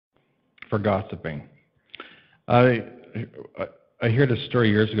for gossiping. I heard a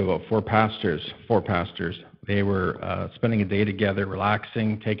story years ago about four pastors. They were spending a day together,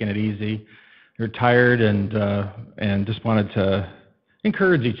 relaxing, taking it easy. They were tired and just wanted to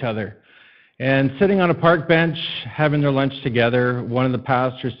encourage each other. And sitting on a park bench, having their lunch together, one of the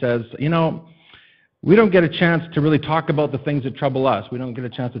pastors says, we don't get a chance to really talk about the things that trouble us. We don't get a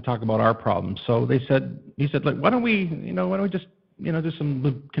chance to talk about our problems. So he said, why don't we just, do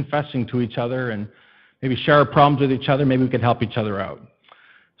some confessing to each other and maybe share our problems with each other. Maybe we could help each other out.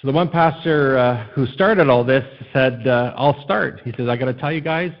 So the one pastor who started all this said, I'll start. He says, I got to tell you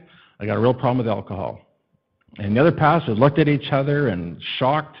guys, I got a real problem with alcohol. And the other pastors looked at each other and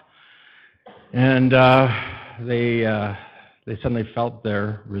shocked. And they suddenly felt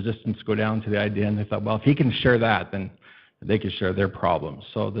their resistance go down to the idea, and they thought, well, if he can share that, then they can share their problems.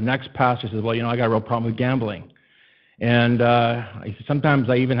 So the next pastor says, well, I got a real problem with gambling. And he said, sometimes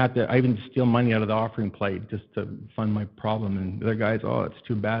I even steal money out of the offering plate just to fund my problem. And the other guys, oh, it's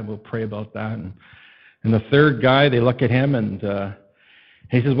too bad, we'll pray about that. And the third guy, they look at him, and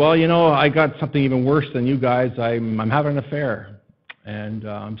he says, well, I got something even worse than you guys. I'm having an affair. And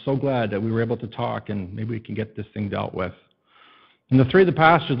I'm so glad that we were able to talk, and maybe we can get this thing dealt with. And the three of the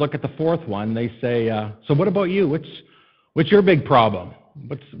pastors look at the fourth one. They say, so what about you? What's your big problem?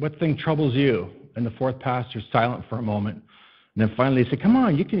 What thing troubles you? And the fourth pastor's silent for a moment. And then finally he said, come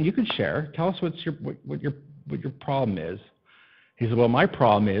on, you can share. Tell us what your problem is. He said, well, my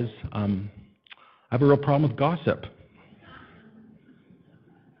problem is I have a real problem with gossip.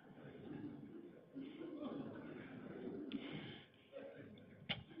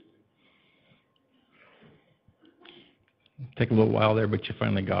 Take a little while there, but you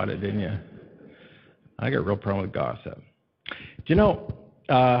finally got it, didn't you? I got a real problem with gossip.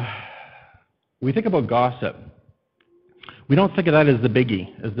 We think about gossip. We don't think of that as the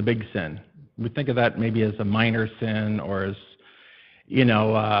biggie, as the big sin. We think of that maybe as a minor sin, or as,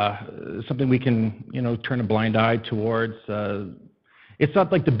 something we can, turn a blind eye towards. It's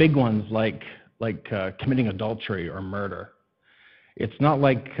not like the big ones, like committing adultery or murder. It's not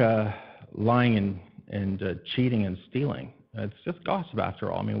like lying and cheating and stealing. It's just gossip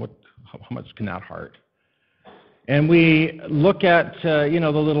after all. I mean, how much can that hurt? And we look at, the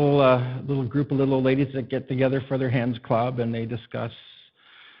little group of little old ladies that get together for their Hens Club, and they discuss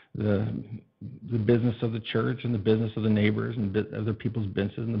the business of the church and the business of the neighbors and other people's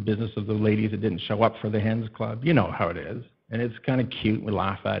businesses and the business of the ladies that didn't show up for the Hens Club. You know how it is. And it's kind of cute. We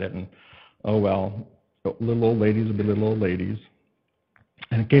laugh at it, and, oh, well, little old ladies will be little old ladies.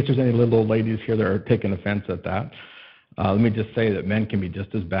 And in case there's any little old ladies here that are taking offense at that, let me just say that men can be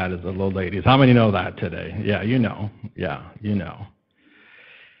just as bad as the little ladies. How many know that today? Yeah, you know.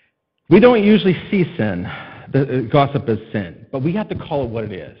 We don't usually see gossip as sin, but we have to call it what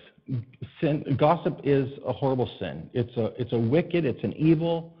it is. Gossip is a horrible sin. It's a wicked, it's an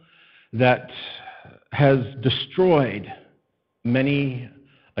evil that has destroyed many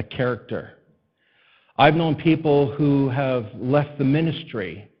a character. I've known people who have left the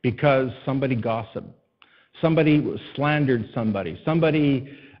ministry because somebody gossiped. Somebody slandered somebody.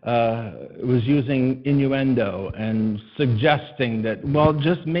 Somebody was using innuendo and suggesting that, well,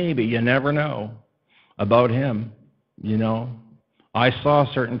 just maybe, you never know about him. I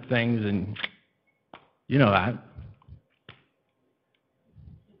saw certain things, and you know that.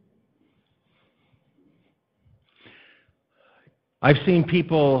 I've seen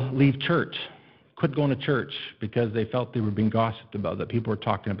people leave church, quit going to church because they felt they were being gossiped about, that people were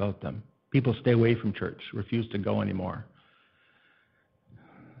talking about them. People stay away from church, refuse to go anymore.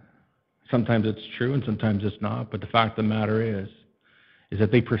 Sometimes it's true and sometimes it's not, but the fact of the matter is that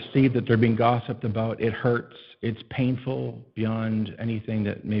they perceive that they're being gossiped about. It hurts. It's painful beyond anything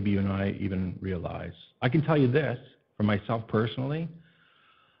that maybe you and I even realize. I can tell you this, for myself personally,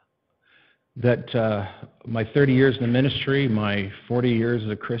 that my 30 years in the ministry, my 40 years as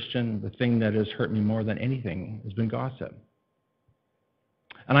a Christian, the thing that has hurt me more than anything has been gossip.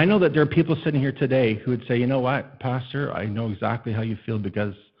 And I know that there are people sitting here today who would say, you know what, Pastor, I know exactly how you feel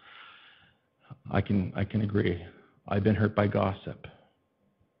because I can agree. I've been hurt by gossip.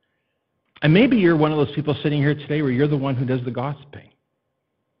 And maybe you're one of those people sitting here today where you're the one who does the gossiping.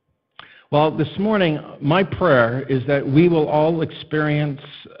 Well, this morning, my prayer is that we will all experience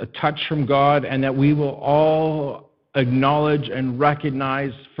a touch from God, and that we will all acknowledge and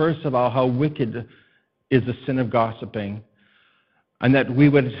recognize, first of all, how wicked is the sin of gossiping, and that we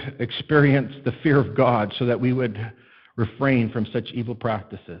would experience the fear of God so that we would refrain from such evil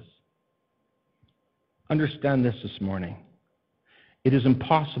practices. Understand this morning. It is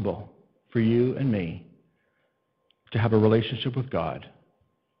impossible for you and me to have a relationship with God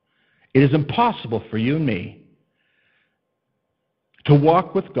It is impossible for you and me to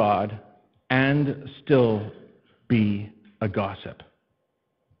walk with God and still be a gossip.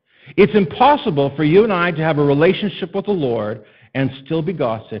 It's impossible for you and I to have a relationship with the Lord and still be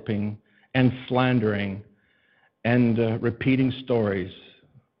gossiping and slandering and repeating stories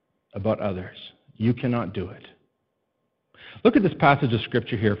about others. You cannot do it. Look at this passage of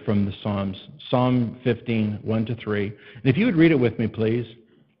Scripture here from the Psalms, Psalm 15, 1-3. And if you would read it with me, please.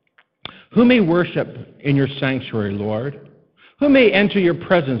 Who may worship in your sanctuary, Lord? Who may enter your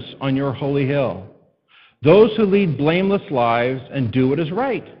presence on your holy hill? Those who lead blameless lives and do what is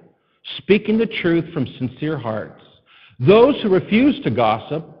right, speaking the truth from sincere hearts. Those who refuse to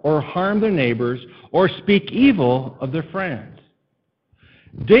gossip or harm their neighbors or speak evil of their friends.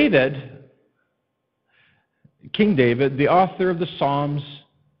 David, King David, the author of the Psalms,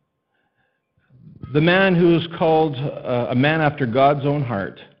 the man who is called a man after God's own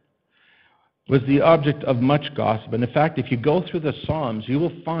heart, was the object of much gossip. And in fact, if you go through the Psalms, you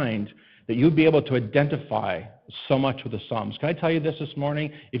will find that you'll be able to identify so much with the Psalms. Can I tell you this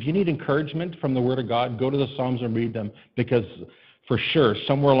morning? If you need encouragement from the Word of God, go to the Psalms and read them, because for sure,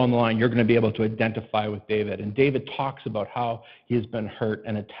 somewhere along the line, you're going to be able to identify with David. And David talks about how he has been hurt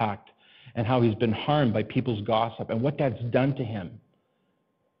and attacked and how he's been harmed by people's gossip and what that's done to him.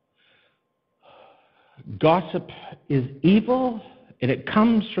 Gossip is evil, and it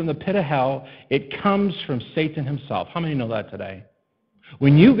comes from the pit of hell. It comes from Satan himself. How many know that today?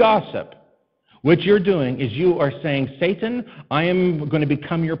 When you gossip, what you're doing is you are saying, Satan, I am going to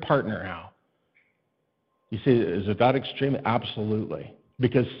become your partner now. You say, is it that extreme? Absolutely.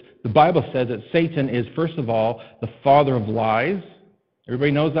 Because the Bible says that Satan is, first of all, the father of lies.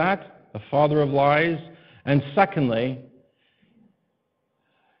 Everybody knows that? The father of lies. And secondly,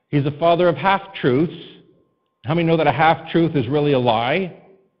 he's the father of half-truths. How many know that a half-truth is really a lie?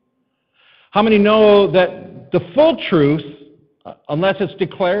 How many know that the full truth, unless it's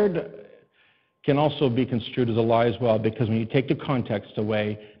declared, can also be construed as a lie as well, because when you take the context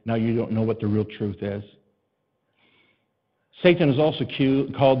away, now you don't know what the real truth is. Satan is also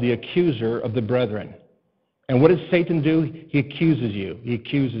called the accuser of the brethren. And what does Satan do? He accuses you. He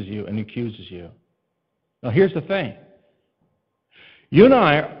accuses you and accuses you. Now here's the thing. You and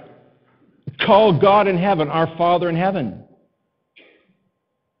I call God in heaven our Father in heaven.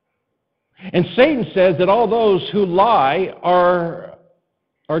 And Satan says that all those who lie are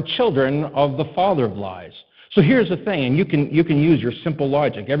children of the father of lies. So here's the thing, and you can use your simple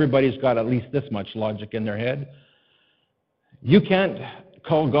logic. Everybody's got at least this much logic in their head. You can't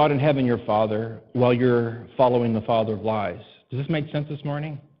call God in heaven your Father while you're following the father of lies. Does this make sense this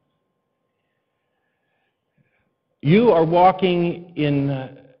morning? You are walking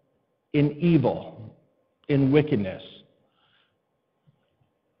in evil, in wickedness,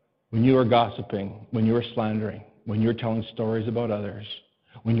 when you are gossiping, when you are slandering, when you're telling stories about others,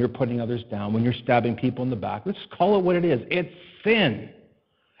 when you're putting others down, when you're stabbing people in the back. Let's call it what it is. It's sin.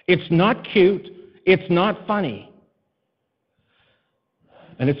 It's not cute. It's not funny.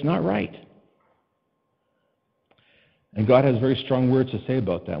 And it's not right. And God has very strong words to say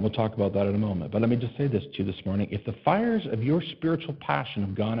about that, and we'll talk about that in a moment. But let me just say this to you this morning. If the fires of your spiritual passion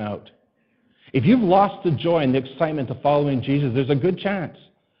have gone out, if you've lost the joy and the excitement of following Jesus, there's a good chance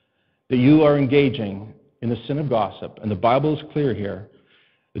that you are engaging in the sin of gossip. And the Bible is clear here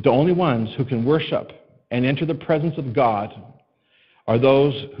that the only ones who can worship and enter the presence of God are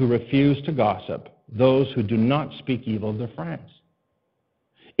those who refuse to gossip, those who do not speak evil of their friends.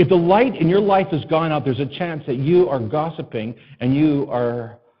 If the light in your life has gone out, there's a chance that you are gossiping and you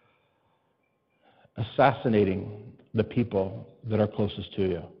are assassinating the people that are closest to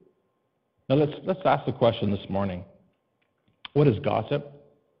you. Now let's ask the question this morning. What is gossip?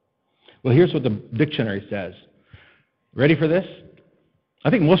 Well, here's what the dictionary says. Ready for this? I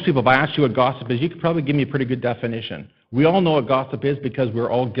think most people, if I asked you what gossip is, you could probably give me a pretty good definition. We all know what gossip is because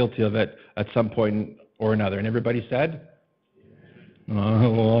we're all guilty of it at some point or another. And everybody said?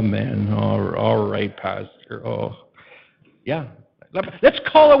 Oh man, all right, Pastor. Oh, yeah. Let's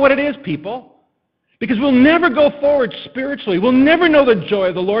call it what it is, people. Because we'll never go forward spiritually. We'll never know the joy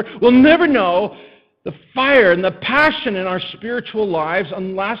of the Lord. We'll never know the fire and the passion in our spiritual lives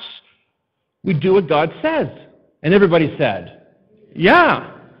unless we do what God says. And everybody said,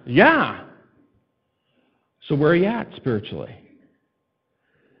 yeah. So where are you at spiritually?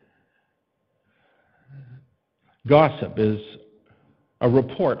 Gossip is a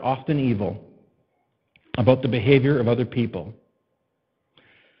report, often evil, about the behavior of other people.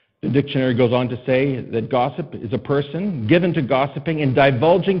 The dictionary goes on to say that gossip is a person given to gossiping and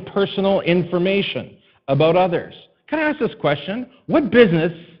divulging personal information about others. Can I ask this question? What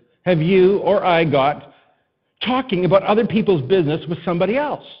business have you or I got talking about other people's business with somebody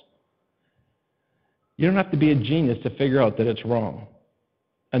else? You don't have to be a genius to figure out that it's wrong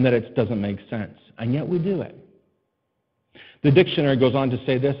and that it doesn't make sense, and yet we do it. The dictionary goes on to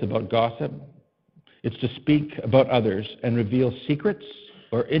say this about gossip. It's to speak about others and reveal secrets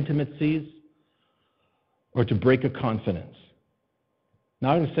or intimacies or to break a confidence.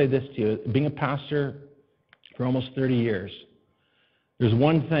 Now I'm going to say this to you. Being a pastor for almost 30 years, there's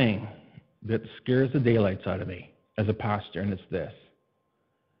one thing that scares the daylights out of me as a pastor, and it's this.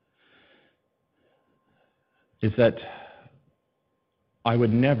 Is that I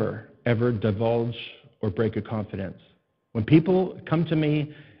would never, ever divulge or break a confidence. When people come to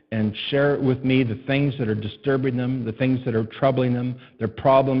me and share with me the things that are disturbing them, the things that are troubling them, their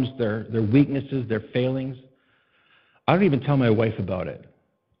problems, their weaknesses, their failings, I don't even tell my wife about it.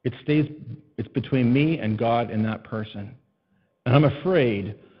 It's between me and God and that person. And I'm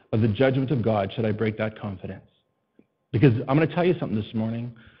afraid of the judgment of God should I break that confidence. Because I'm going to tell you something this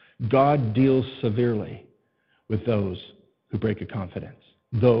morning. God deals severely with those who break a confidence,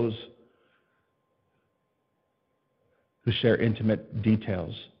 those who share intimate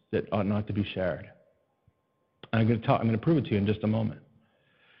details that ought not to be shared. I'm going to prove it to you in just a moment.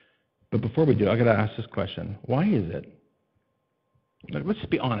 But before we do, I've got to ask this question. Why is it? Let's just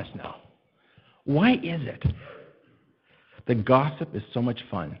be honest now. Why is it that gossip is so much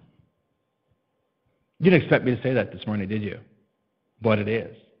fun? You didn't expect me to say that this morning, did you? But it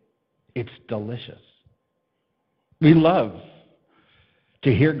is. It's delicious. We love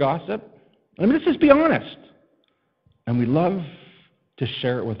to hear gossip. I mean, let's just be honest. And we love to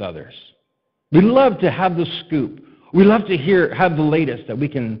share it with others. We love to have the scoop. We love to have the latest that we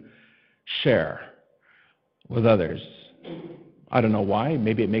can share with others. I don't know why.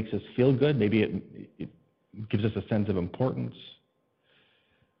 Maybe it makes us feel good. Maybe it gives us a sense of importance.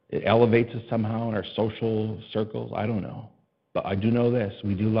 It elevates us somehow in our social circles. I don't know. But I do know this.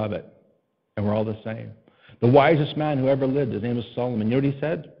 We do love it. And we're all the same. The wisest man who ever lived, his name was Solomon. You know what he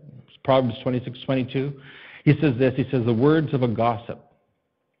said? It's Proverbs 26:22. He says this. He says, the words of a gossip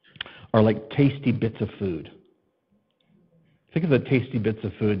are like tasty bits of food. Think of the tasty bits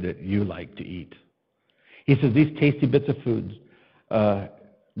of food that you like to eat. He says these tasty bits of food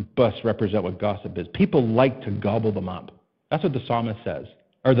bust represent what gossip is. People like to gobble them up. That's what the psalmist says,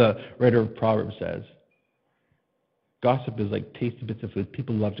 or the writer of Proverbs says. Gossip is like tasty bits of food.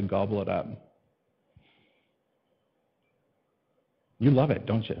 People love to gobble it up. You love it,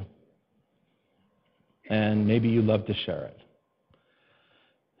 don't you? And maybe you love to share it.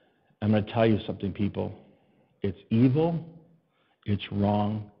 I'm going to tell you something, people. It's evil, it's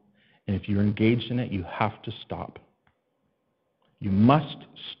wrong, and if you're engaged in it, you have to stop. You must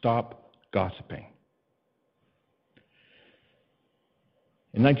stop gossiping.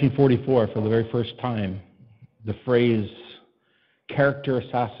 In 1944, for the very first time, the phrase character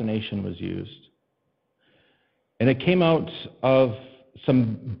assassination was used. And it came out of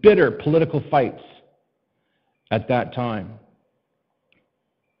some bitter political fights at that time.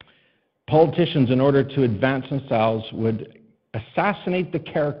 Politicians, in order to advance themselves, would assassinate the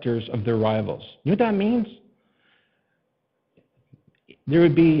characters of their rivals. You know what that means? There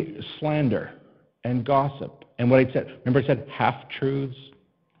would be slander and gossip. And what I said, remember I said half-truths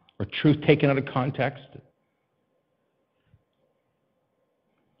or truth taken out of context?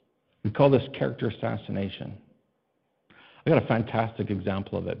 We call this character assassination. I got a fantastic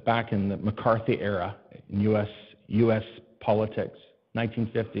example of it. Back in the McCarthy era in U.S. politics,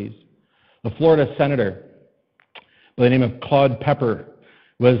 1950s, the Florida senator by the name of Claude Pepper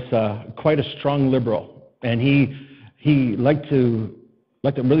was quite a strong liberal, and he liked to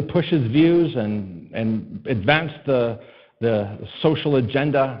really push his views and advance the social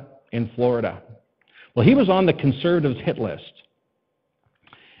agenda in Florida. Well, he was on the conservatives' hit list,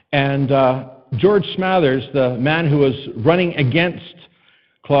 and George Smathers, the man who was running against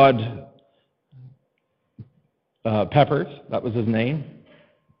Claude Peppers, that was his name,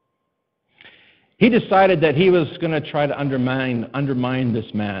 he decided that he was going to try to undermine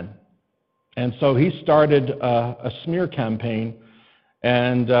this man. And so he started a smear campaign,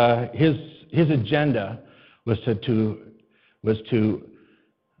 and his agenda was to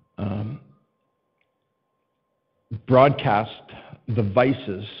broadcast the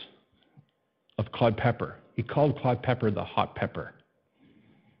vices of Claude Pepper. He called Claude Pepper the hot pepper.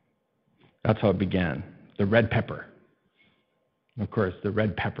 That's how it began, the red pepper. Of course, the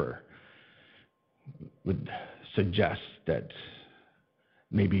red pepper would suggest that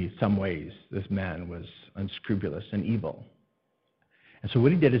maybe some ways this man was unscrupulous and evil. And so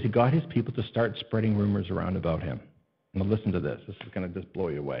what he did is he got his people to start spreading rumors around about him. Now listen to this. This is going to just blow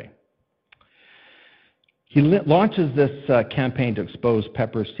you away. He launches this campaign to expose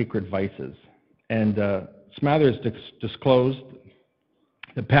Pepper's secret vices. And Smathers disclosed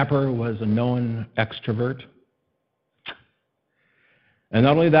that Pepper was a known extrovert. And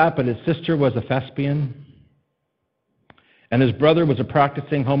not only that, but his sister was a thespian. And his brother was a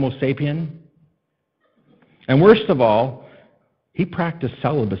practicing Homo sapien. And worst of all, he practiced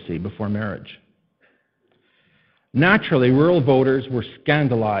celibacy before marriage. Naturally, rural voters were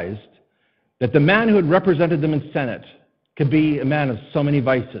scandalized that the man who had represented them in Senate could be a man of so many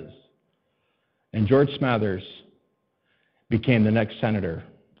vices. And George Smathers became the next senator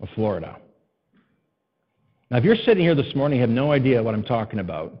of Florida. Now, if you're sitting here this morning and have no idea what I'm talking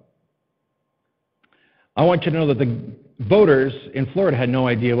about, I want you to know that the voters in Florida had no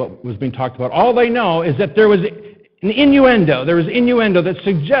idea what was being talked about. All they know is that there was an innuendo. There was innuendo that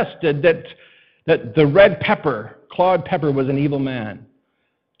suggested that the red pepper, Claude Pepper, was an evil man.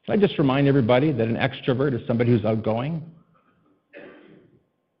 Can I just remind everybody that an extrovert is somebody who's outgoing?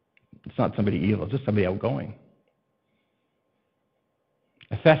 It's not somebody evil, it's just somebody outgoing.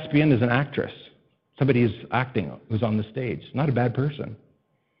 A thespian is an actress, somebody who's acting, who's on the stage. Not a bad person.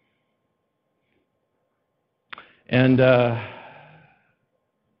 And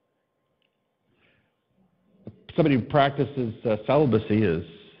somebody who practices celibacy is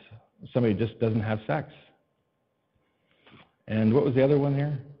somebody who just doesn't have sex. And what was the other one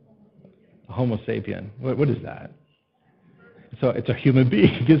here? A Homo sapien. What is that? So it's a human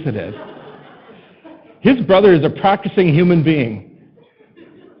being, isn't it? His brother is a practicing human being.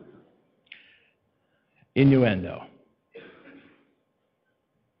 Innuendo.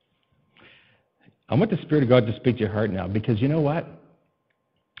 I want the Spirit of God to speak to your heart now, because you know what?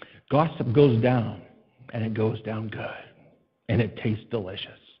 Gossip goes down, and it goes down good, and it tastes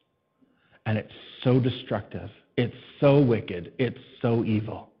delicious, and it's so destructive, it's so wicked, it's so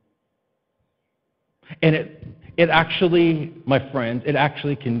evil. And it actually, my friends, it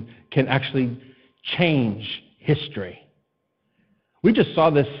actually can actually change history. We just saw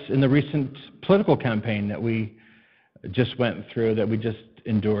this in the recent political campaign that we just went through, that we just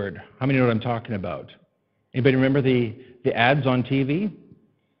endured. How many know what I'm talking about? Anybody remember the ads on TV?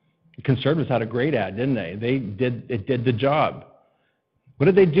 The Conservatives had a great ad, didn't they? It did the job. What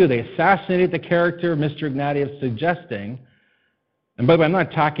did they do? They assassinated the character of Mr. Ignatieff, suggesting, and by the way, I'm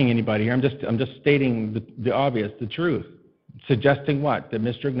not attacking anybody here, I'm just stating the obvious, the truth. Suggesting what? That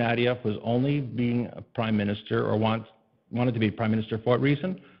Mr. Ignatieff was only being a prime minister, or wanted to be prime minister for what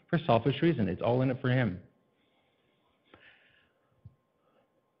reason? For selfish reason. It's all in it for him.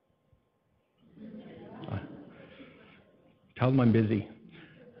 Tell them I'm busy.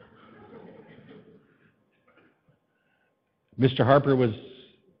 Mr. Harper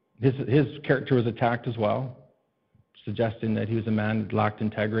his character was attacked as well, suggesting that he was a man that lacked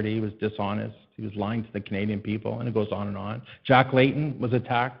integrity, he was dishonest, he was lying to the Canadian people, and it goes on and on. Jack Layton was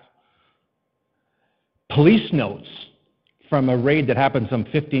attacked. Police notes from a raid that happened some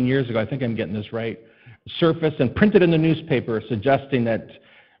 15 years ago, I think I'm getting this right, surfaced and printed in the newspaper, suggesting that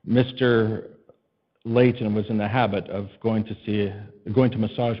Mr. Layton was in the habit of going to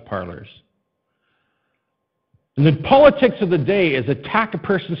massage parlors. And the politics of the day is attack a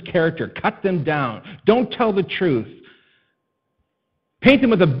person's character, cut them down, don't tell the truth, paint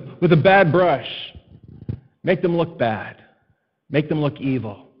them with a bad brush, make them look bad, make them look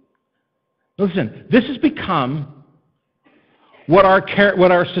evil. Listen, this has become what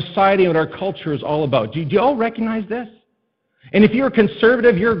our society and what our culture is all about. Do you all recognize this? And if you're a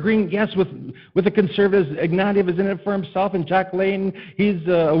conservative, you're agreeing, yes, with the conservatives. Ignatieff is in it for himself, and Jack Layton, he's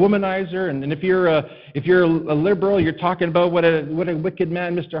a womanizer. And if you're a liberal, you're talking about what a wicked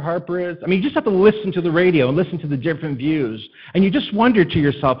man Mr. Harper is. I mean, you just have to listen to the radio and listen to the different views, and you just wonder to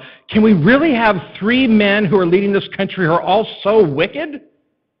yourself, can we really have three men who are leading this country who are all so wicked?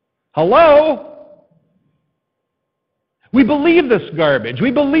 Hello? We believe this garbage.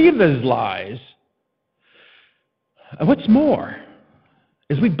 We believe these lies. And what's more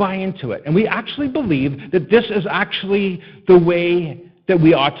is we buy into it, and we actually believe that this is actually the way that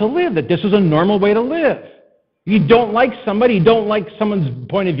we ought to live, that this is a normal way to live. You don't like somebody, you don't like someone's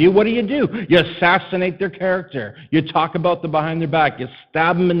point of view, what do? You assassinate their character. You talk about them behind their back. You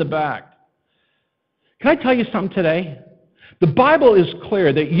stab them in the back. Can I tell you something today? The Bible is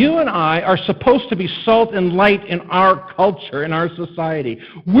clear that you and I are supposed to be salt and light in our culture, in our society.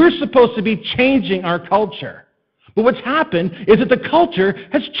 We're supposed to be changing our culture. But what's happened is that the culture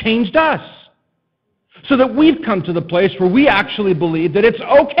has changed us. So that we've come to the place where we actually believe that it's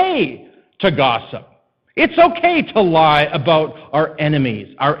okay to gossip. It's okay to lie about our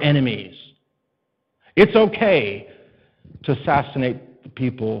enemies. It's okay to assassinate the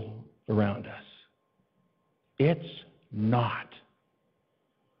people around us. It's not.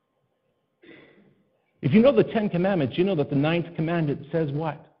 If you know the 10 Commandments, you know that the 9th commandment says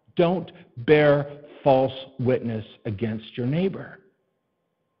what? Don't bear false witness against your neighbor.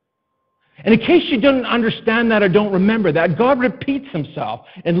 And in case you don't understand that or don't remember that, God repeats himself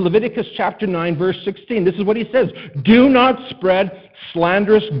in Leviticus chapter 9, verse 16. This is what he says. Do not spread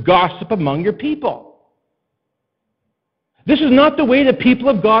slanderous gossip among your people. This is not the way the people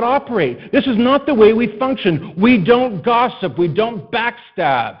of God operate. This is not the way we function. We don't gossip. We don't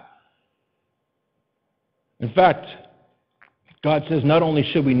backstab. In fact, God says not only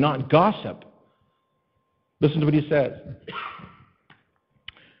should we not gossip, listen to what he says.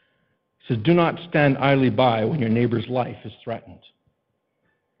 He says, do not stand idly by when your neighbor's life is threatened.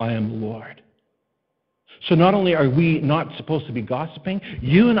 I am the Lord. So not only are we not supposed to be gossiping,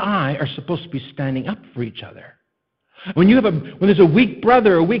 you and I are supposed to be standing up for each other. When there's a weak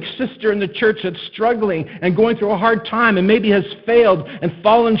brother or a weak sister in the church that's struggling and going through a hard time and maybe has failed and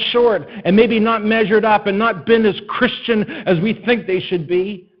fallen short and maybe not measured up and not been as Christian as we think they should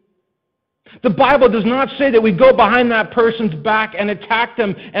be, the Bible does not say that we go behind that person's back and attack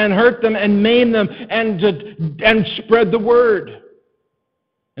them and hurt them and maim them and spread the word.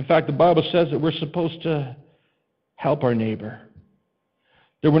 In fact, the Bible says that we're supposed to help our neighbor.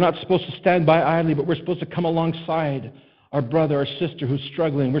 That we're not supposed to stand by idly, but we're supposed to come alongside our brother or sister who's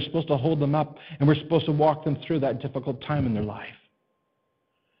struggling. We're supposed to hold them up, and we're supposed to walk them through that difficult time in their life.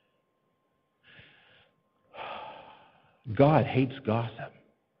 God hates gossip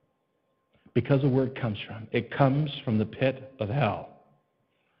because of where it comes from. It comes from the pit of hell.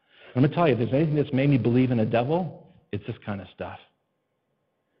 I'm going to tell you, if there's anything that's made me believe in a devil, it's this kind of stuff.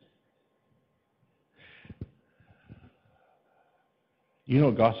 You know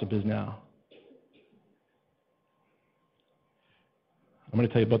what gossip is now. I'm going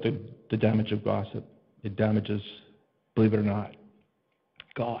to tell you about the damage of gossip. It damages, believe it or not,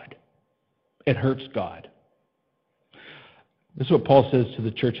 God. It hurts God. This is what Paul says to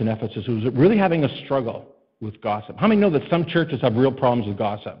the church in Ephesus, who's really having a struggle with gossip. How many know that some churches have real problems with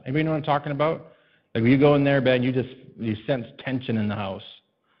gossip? Anybody know what I'm talking about? Like when you go in there, man, you sense tension in the house.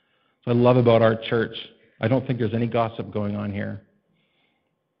 So I love about our church. I don't think there's any gossip going on here.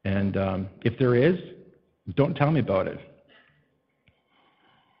 And if there is, don't tell me about it.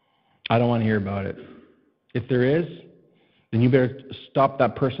 I don't want to hear about it. If there is, then you better stop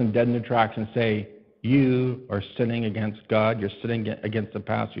that person dead in their tracks and say, you are sinning against God, you're sinning against the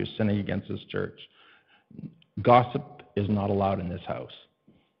pastor, you're sinning against this church. Gossip is not allowed in this house.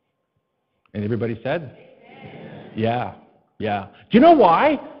 And everybody said? Yeah. Do you know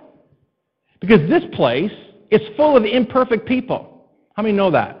why? Because this place is full of imperfect people. How many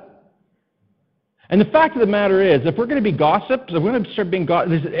know that? And the fact of the matter is, if we're going to be gossips, if we're going to start being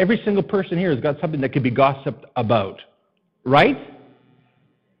gossip, every single person here has got something that could be gossiped about. Right?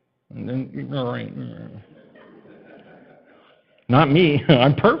 And then, all right. Not me.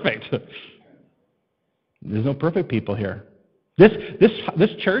 I'm perfect. There's no perfect people here.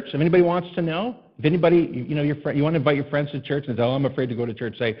 This church, if anybody wants to know, if anybody, your friend, you want to invite your friends to church and say, oh, I'm afraid to go to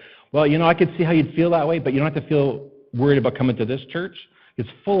church, say, well, I could see how you'd feel that way, but you don't have to feel worried about coming to this church. It's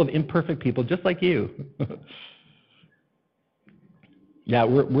full of imperfect people just like you. Yeah,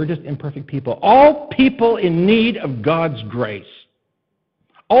 we're just imperfect people. All people in need of God's grace.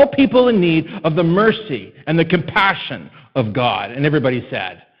 All people in need of the mercy and the compassion of God. And everybody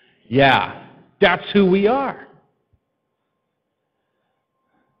said, yeah, that's who we are.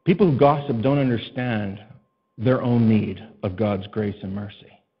 People who gossip don't understand their own need of God's grace and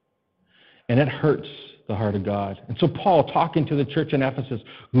mercy. And it hurts the heart of God. And so Paul, talking to the church in Ephesus,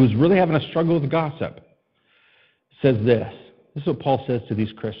 who's really having a struggle with gossip, says this. This is what Paul says to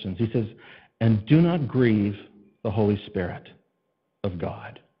these Christians. He says, and do not grieve the Holy Spirit of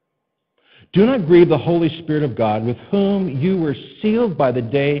God. Do not grieve the Holy Spirit of God, with whom you were sealed for the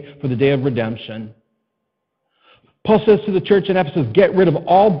day of redemption. Paul says to the church in Ephesus, get rid of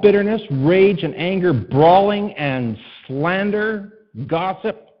all bitterness, rage and anger, brawling and slander,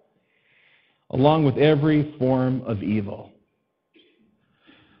 gossip, along with every form of evil.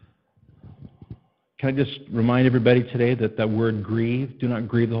 Can I just remind everybody today that that word grieve, do not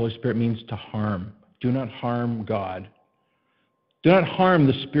grieve the Holy Spirit, means to harm. Do not harm God. Do not harm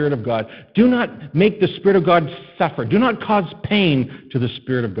the Spirit of God. Do not make the Spirit of God suffer. Do not cause pain to the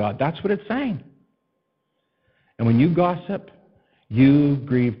Spirit of God. That's what it's saying. And when you gossip, you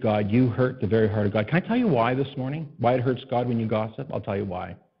grieve God. You hurt the very heart of God. Can I tell you why this morning? Why it hurts God when you gossip? I'll tell you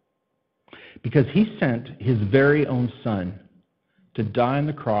why. Because he sent his very own son to die on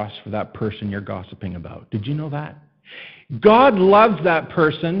the cross for that person you're gossiping about. Did you know that? God loves that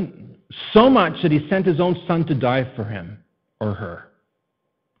person so much that he sent his own son to die for him or her.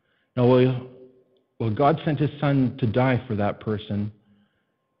 Now, well, God sent his son to die for that person.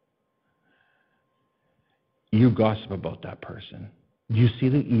 You gossip about that person. Do you see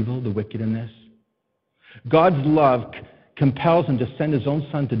the evil, the wicked in this? God's love compels him to send his own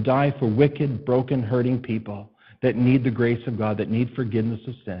son to die for wicked, broken, hurting people that need the grace of God, that need forgiveness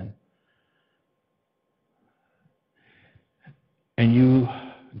of sin. And you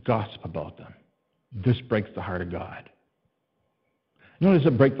gossip about them. This breaks the heart of God. Not only does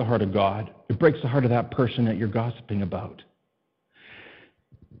it break the heart of God, it breaks the heart of that person that you're gossiping about.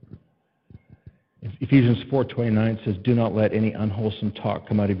 Ephesians 4:29 says, "Do not let any unwholesome talk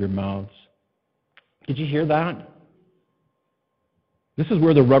come out of your mouths." Did you hear that? This is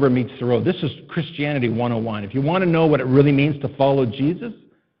where the rubber meets the road. This is Christianity 101. If you want to know what it really means to follow Jesus,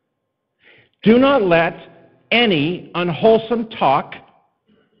 do not let any unwholesome talk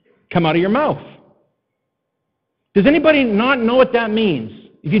come out of your mouth. Does anybody not know what that means?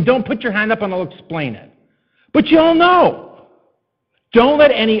 If you don't, put your hand up and I'll explain it. But you all know. Don't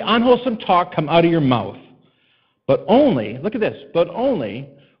let any unwholesome talk come out of your mouth, but only, look at this, but only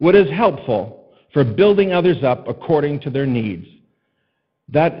what is helpful for building others up according to their needs,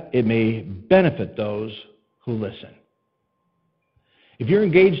 that it may benefit those who listen. If you're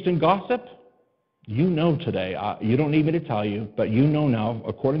engaged in gossip, you know today, you don't need me to tell you, but you know now,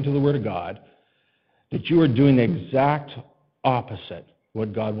 according to the Word of God, that you are doing the exact opposite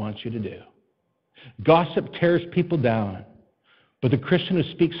what God wants you to do. Gossip tears people down, but the Christian who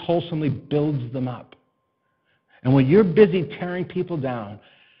speaks wholesomely builds them up. And when you're busy tearing people down,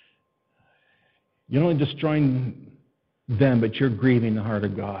 you're not only destroying them, but you're grieving the heart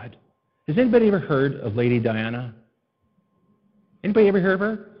of God. Has anybody ever heard of Lady Diana? Anybody ever heard of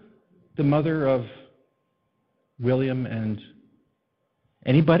her? The mother of William and...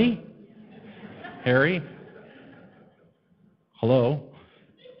 Anybody? Harry? Hello?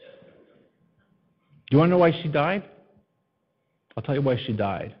 Do you want to know why she died? I'll tell you why she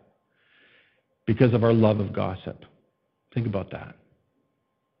died. Because of our love of gossip. Think about that.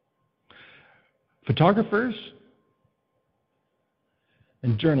 Photographers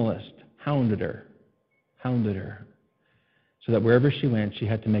and journalists hounded her, so that wherever she went, she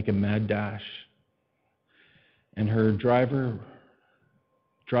had to make a mad dash. And her driver,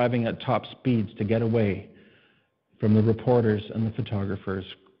 driving at top speeds to get away from the reporters and the photographers,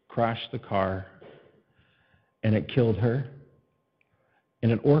 crashed the car, and it killed her,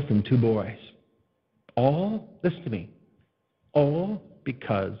 and it orphaned 2 boys. All, listen to me, all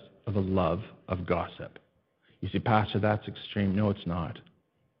because of a love of gossip. You say, Pastor, that's extreme. No, it's not.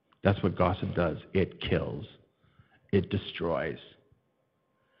 That's what gossip does. It kills. It destroys.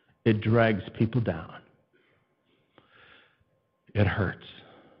 It drags people down. It hurts.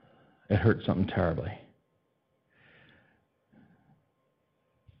 It hurts something terribly.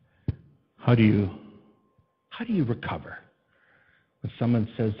 How do you recover when someone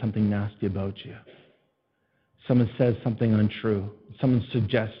says something nasty about you? Someone says something untrue. Someone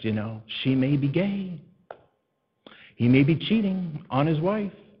suggests, she may be gay. He may be cheating on his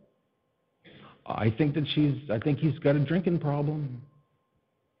wife. I think he's got a drinking problem.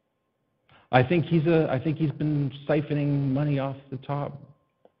 I think he's been siphoning money off the top.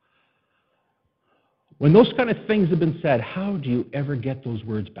 When those kind of things have been said, how do you ever get those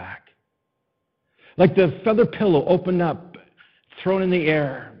words back? Like the feather pillow opened up, thrown in the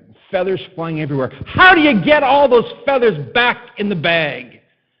air, feathers flying everywhere. How do you get all those feathers back in the bag?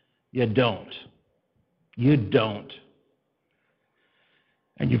 You don't. You don't.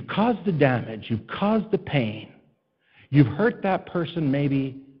 And you've caused the damage. You've caused the pain. You've hurt that person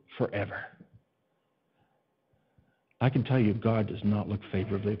maybe forever. I can tell you, God does not look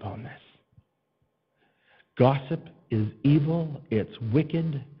favorably upon this. Gossip is evil. It's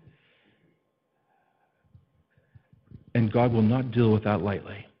wicked. And God will not deal with that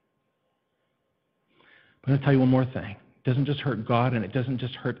lightly. I'm going to tell you one more thing. It doesn't just hurt God, and it doesn't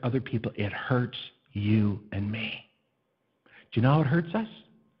just hurt other people. It hurts you and me. Do you know how it hurts us?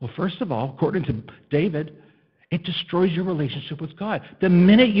 Well, first of all, according to David, it destroys your relationship with God. The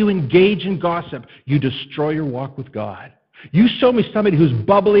minute you engage in gossip, you destroy your walk with God. You show me somebody who's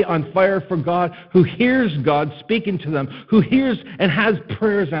bubbly, on fire for God, who hears God speaking to them, who hears and has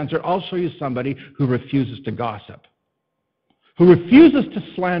prayers answered. I'll show you somebody who refuses to gossip, who refuses to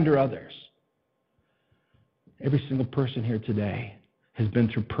slander others. Every single person here today has been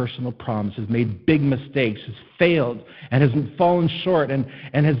through personal problems, has made big mistakes, has failed, and has fallen short. And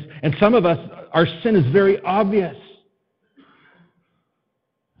some of us, our sin is very obvious.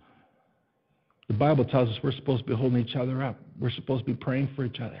 The Bible tells us we're supposed to be holding each other up. We're supposed to be praying for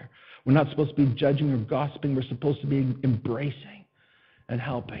each other. We're not supposed to be judging or gossiping. We're supposed to be embracing and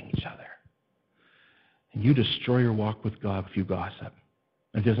helping each other. And you destroy your walk with God if you gossip.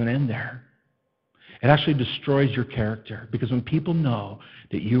 It doesn't end there. It actually destroys your character, because when people know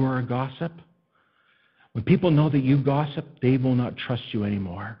that you are a gossip, when people know that you gossip, they will not trust you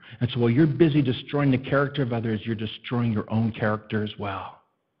anymore. And so while you're busy destroying the character of others, you're destroying your own character as well.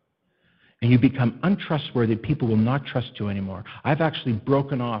 And you become untrustworthy. People will not trust you anymore. I've actually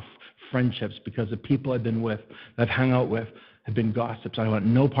broken off friendships because the people I've been with, that I've hung out with, have been gossips. I want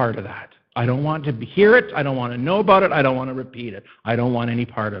no part of that. I don't want to hear it. I don't want to know about it. I don't want to repeat it. I don't want any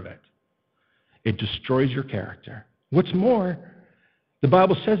part of it. It destroys your character. What's more, the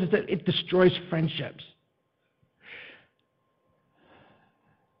Bible says is that it destroys friendships.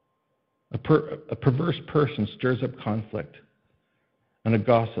 A perverse person stirs up conflict, and a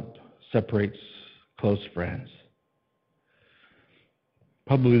gossip separates close friends.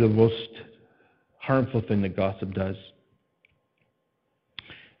 Probably the most harmful thing that gossip does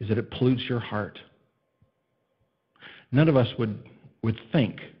is that it pollutes your heart. None of us would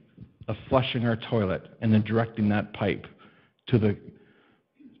think of flushing our toilet and then directing that pipe to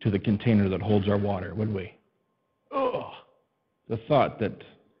the container that holds our water, would we? Oh, the thought that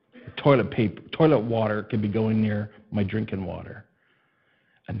toilet water could be going near my drinking water.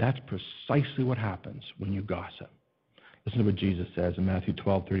 And that's precisely what happens when you gossip. Listen to what Jesus says in Matthew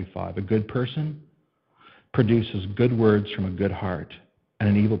 12:35. A good person produces good words from a good heart, and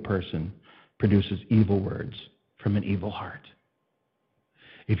an evil person produces evil words from an evil heart.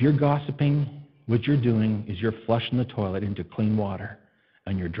 If you're gossiping, what you're doing is you're flushing the toilet into clean water,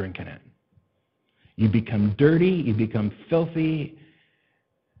 and you're drinking it. You become dirty, you become filthy,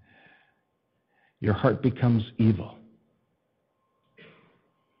 your heart becomes evil.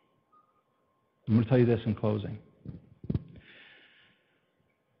 I'm going to tell you this in closing.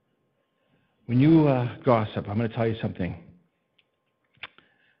 When you gossip, I'm going to tell you something.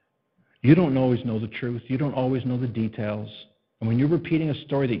 You don't always know the truth. You don't always know the details. And when you're repeating a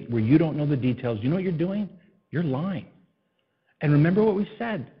story where you don't know the details, you know what you're doing? You're lying. And remember what we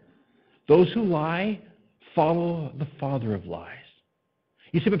said. Those who lie follow the father of lies.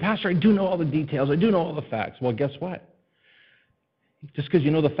 You say, but Pastor, I do know all the details. I do know all the facts. Well, guess what? Just because you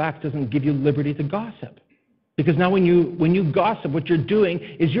know the facts doesn't give you liberty to gossip. Because now when you gossip, what you're doing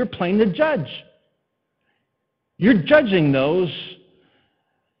is you're playing the judge. You're judging those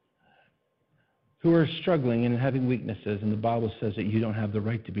who are struggling and having weaknesses. And the Bible says that you don't have the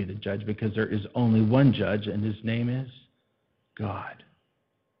right to be the judge, because there is only one judge, and his name is God.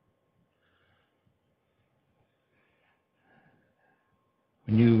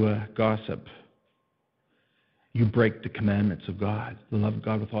 When you gossip, you break the commandments of God. To love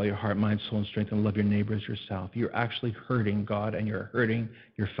God with all your heart, mind, soul, and strength, and love your neighbor as yourself. You're actually hurting God, and you're hurting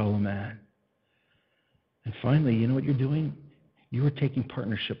your fellow man. And finally, you know what you're doing? You are taking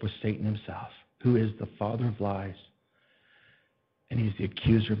partnership with Satan himself, who is the father of lies, and he's the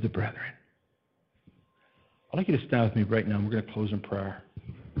accuser of the brethren. I'd like you to stand with me right now, and we're going to close in prayer.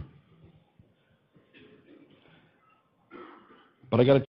 But I got to